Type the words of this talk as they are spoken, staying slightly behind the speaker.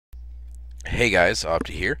Hey guys, Opti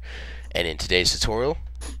here, and in today's tutorial,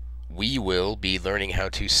 we will be learning how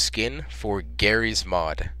to skin for Garry's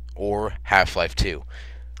Mod, or Half-Life 2.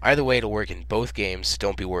 Either way, it'll work in both games,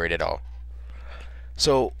 don't be worried at all.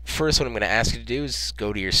 So, first what I'm going to ask you to do is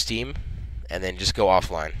go to your Steam, and then just go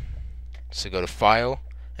offline. So go to File,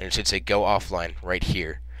 and it should say Go Offline right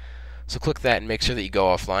here. So click that and make sure that you go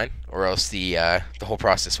offline, or else the whole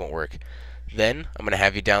process won't work. Then I'm going to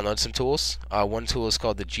have you download some tools. One tool is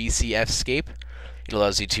called the GCF Escape. It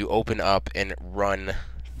allows you to open up and run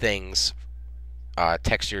things,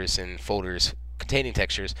 textures and folders containing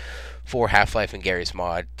textures for Half-Life and Garry's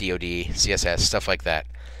Mod, DoD, CSS, stuff like that.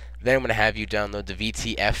 Then I'm going to have you download the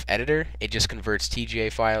VTF editor. It just converts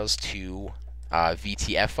TGA files to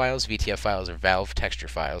VTF files. VTF files are Valve texture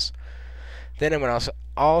files. Then I'm going to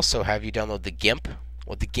also have you download the GIMP.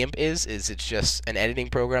 What the GIMP is it's just an editing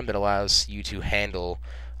program that allows you to handle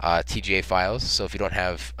TGA files. So if you don't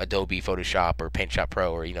have Adobe Photoshop or PaintShop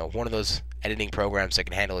Pro or one of those editing programs that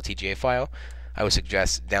can handle a TGA file, I would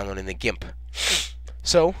suggest downloading the GIMP.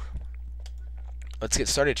 So let's get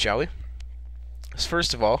started, shall we? So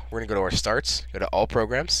first of all, we're going to go to our starts, go to all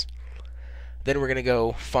programs. Then we're going to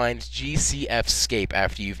go find GCF Escape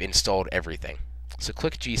after you've installed everything. So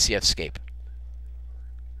click GCF Escape.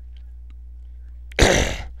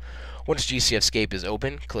 Once GCF Escape is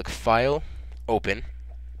open, click File, Open,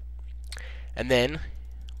 and then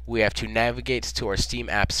we have to navigate to our Steam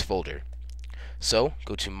Apps folder. So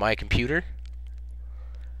go to My Computer,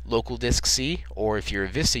 Local Disk C, or if you're a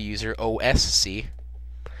Vista user, OSC,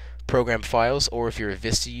 Program Files, or if you're a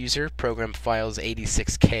Vista user, Program Files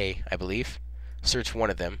 86K, I believe. Search one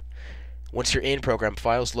of them. Once you're in Program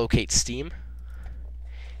Files, locate Steam.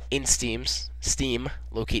 In Steam,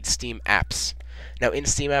 locate Steam Apps. Now in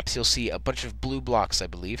Steam Apps, you'll see a bunch of blue blocks, I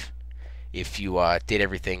believe, if you did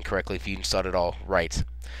everything correctly, if you installed it all right.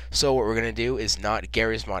 So what we're going to do is not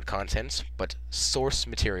Garry's Mod contents, but source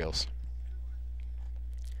materials.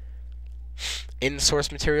 In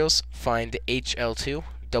source materials, find HL2,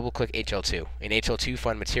 double-click HL2. In HL2,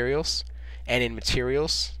 find materials, and in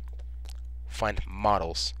materials, find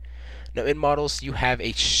models. Now in models, you have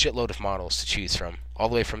a shitload of models to choose from, all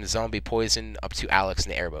the way from the zombie poison up to Alex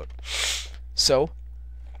in the airboat. So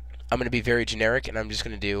I'm going to be very generic, and I'm just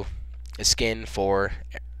going to do a skin for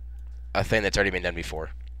a thing that's already been done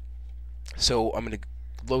before. So I'm going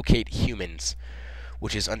to locate humans,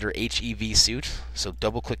 which is under HEV suit. So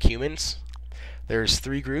double click humans. There's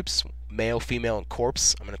 3 groups, male, female, and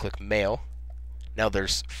corpse. I'm going to click male. Now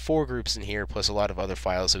there's 4 groups in here, plus a lot of other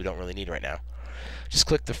files that we don't really need right now. Just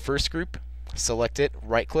click the first group, select it,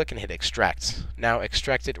 right click, and hit extract. Now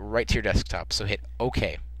extract it right to your desktop, so hit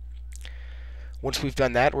OK. Once we've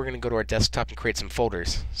done that, we're going to go to our desktop and create some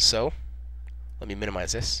folders. So, let me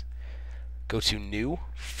minimize this. Go to new,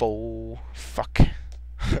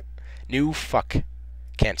 new fuck,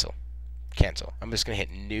 cancel. I'm just going to hit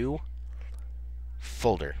new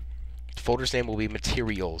folder. The folder's name will be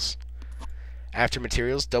materials. After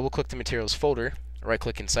materials, double click the materials folder, right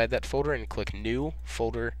click inside that folder and click new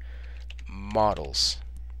folder models.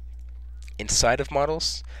 Inside of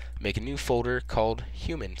models, make a new folder called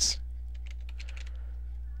humans.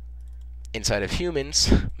 Inside of humans,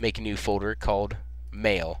 make a new folder called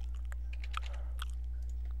male.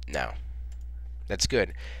 Now, that's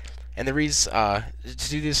good. And the reason to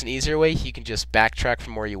do this an easier way, you can just backtrack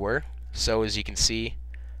from where you were. So as you can see,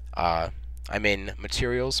 I'm in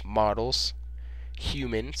materials, models,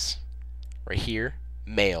 humans, right here,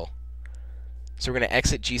 male. So we're going to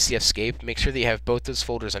exit GCF Escape. Make sure that you have both those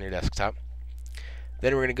folders on your desktop.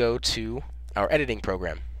 Then we're going to go to our editing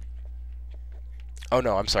program. Oh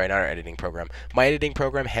no, I'm sorry, not our editing program. My editing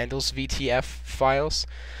program handles VTF files,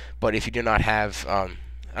 but if you do not have, I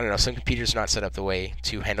don't know, some computers are not set up the way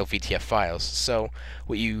to handle VTF files. So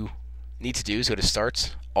what you need to do is go to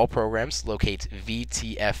Start, All Programs, locate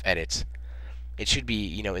VTF Edit. It should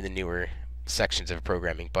be, in the newer sections of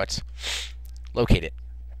programming, but locate it.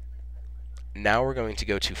 Now we're going to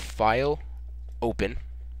go to File, Open,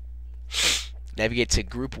 navigate to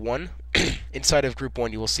Group 1. Inside of Group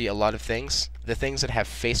 1, you will see a lot of things. The things that have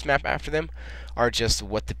face map after them are just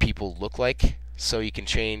what the people look like. So you can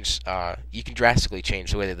change, you can drastically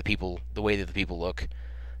change the way that the people look,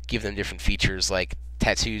 give them different features like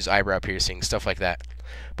tattoos, eyebrow piercing, stuff like that.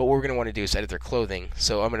 But what we're going to want to do is edit their clothing.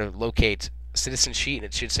 So I'm going to locate Citizen Sheet, and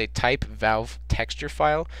it should say Type Valve Texture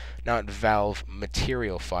File, not Valve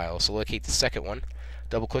Material File. So locate the second one,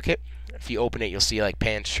 double click it. If you open it, you'll see like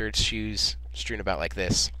pants, shirts, shoes strewn about like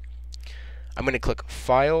this. I'm going to click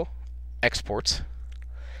File, Export,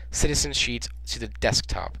 Citizen Sheet to the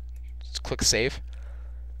desktop. Just click Save.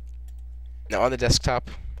 Now on the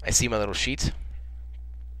desktop, I see my little sheet.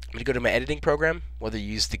 I'm going to go to my editing program, whether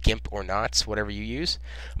you use the GIMP or not, whatever you use.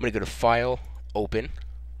 I'm going to go to File, Open,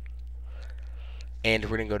 and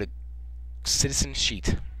we're going to go to Citizen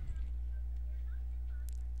Sheet.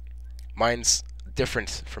 Mine's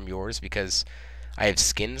different from yours because I have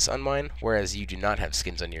skins on mine, whereas you do not have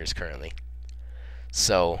skins on yours currently.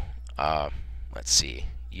 So, let's see.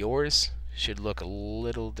 Yours should look a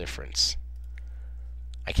little different.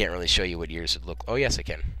 I can't really show you what yours would look. Oh, yes, I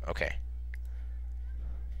can. Okay.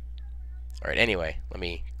 Alright, anyway, let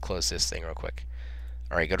me close this thing real quick.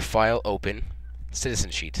 Alright, go to File, Open, Citizen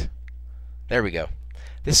Sheet. There we go.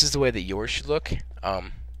 This is the way that yours should look.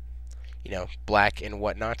 You know, black and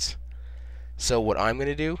whatnot. So what I'm going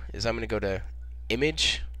to do is I'm going to go to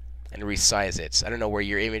Image and resize it. I don't know where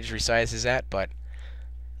your image resize is at, but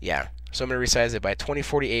yeah. So I'm going to resize it by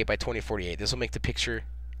 2048 by 2048. This will make the picture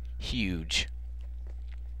huge.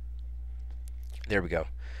 There we go.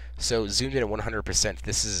 So zoomed in at 100%,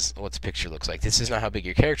 this is what the picture looks like. This is not how big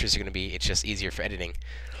your characters are going to be, it's just easier for editing.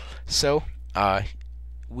 So,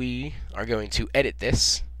 we are going to edit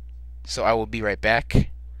this. So I will be right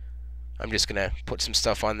back. I'm just going to put some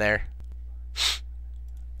stuff on there.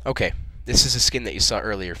 Okay, this is a skin that you saw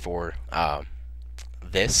earlier for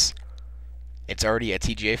this. It's already a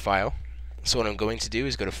TGA file. So what I'm going to do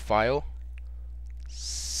is go to File,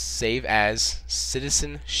 Save As,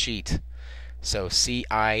 Citizen Sheet. So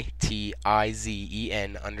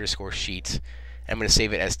CITIZEN_sheet. I'm going to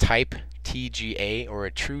save it as type TGA or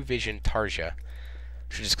a True Vision Tarja.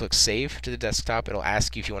 So just click Save to the desktop. It'll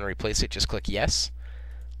ask you if you want to replace it. Just click Yes.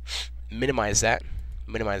 Minimize that.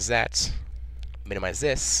 Minimize that. Minimize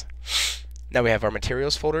this. Now we have our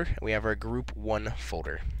Materials folder and we have our Group 1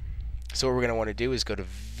 folder. So what we're going to want to do is go to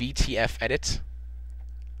VTF Edit,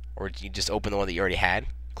 or you just open the one that you already had.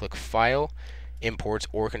 Click File, Import,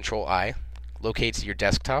 or Control-I. Locate to your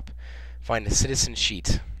desktop, find the Citizen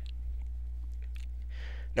Sheet.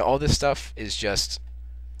 Now all this stuff is just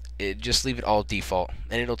leave it all default,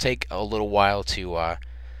 and it'll take a little while to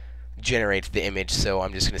generate the image, so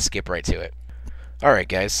I'm just going to skip right to it. Alright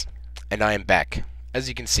guys, and I am back. As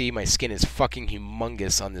you can see, my skin is fucking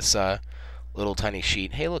humongous on this little tiny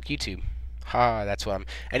sheet. Hey look, YouTube. Ha, that's what I'm...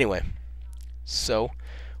 Anyway, so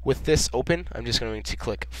with this open, I'm just going to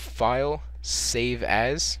click File, Save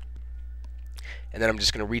As, and then I'm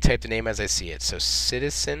just going to retype the name as I see it. So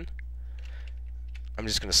Citizen, I'm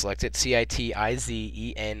just going to select it,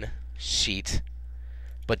 CITIZEN Sheet,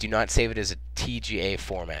 but do not save it as a TGA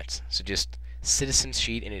format. So just Citizen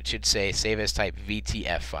Sheet, and it should say Save As Type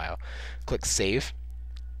VTF file. Click Save.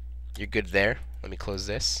 You're good there. Let me close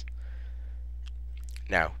this.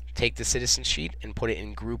 Now, take the Citizen Sheet and put it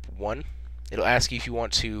in Group 1. It'll ask you if you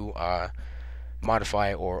want to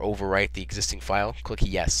modify or overwrite the existing file. Click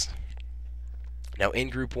Yes. Now in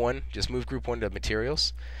Group 1, just move Group 1 to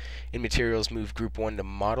Materials. In Materials, move Group 1 to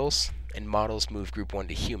Models. In Models, move Group 1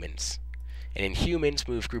 to Humans. And in Humans,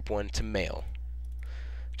 move Group 1 to Male.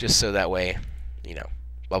 Just so that way, you know,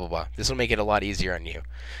 blah blah blah. This will make it a lot easier on you.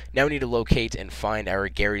 Now we need to locate and find our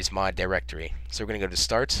Garry's Mod directory. So we're going to go to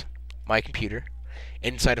Start, My Computer.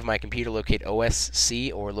 Inside of My Computer, locate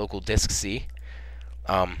OSC or Local Disk C.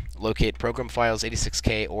 Locate Program Files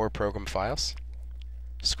 86K or Program Files.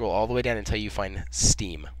 Scroll all the way down until you find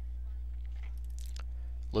Steam.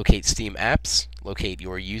 Locate Steam Apps, locate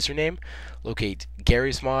your username, locate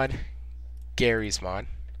Garry's Mod,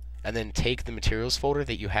 and then take the Materials folder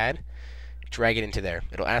that you had, drag it into there.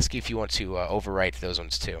 It'll ask you if you want to overwrite those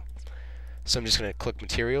ones too. So I'm just going to click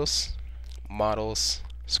Materials, Models,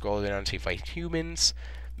 scroll down until you find Humans,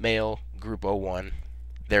 Male, Group 01.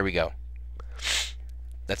 There we go.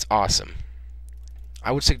 That's awesome.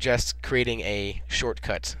 I would suggest creating a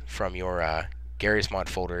shortcut from your Garry's Mod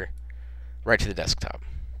folder right to the desktop.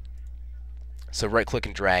 So right click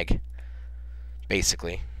and drag,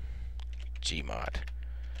 basically. Gmod.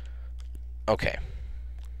 Okay.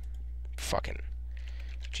 Fucking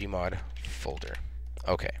Gmod folder.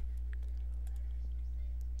 Okay.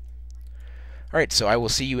 Alright, so I will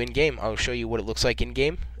see you in game. I'll show you what it looks like in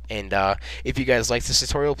game. And if you guys like this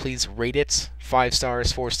tutorial, please rate it 5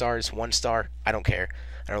 stars, 4 stars, 1 star. I don't care.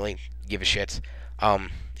 I don't really give a shit.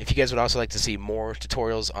 If you guys would also like to see more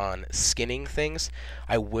tutorials on skinning things,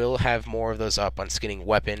 I will have more of those up on skinning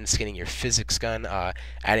weapons, skinning your physics gun,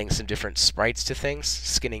 adding some different sprites to things,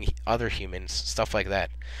 skinning other humans, stuff like that.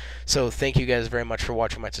 So thank you guys very much for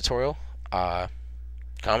watching my tutorial. Comment,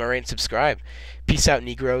 rate, and subscribe. Peace out,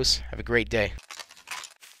 Negroes. Have a great day.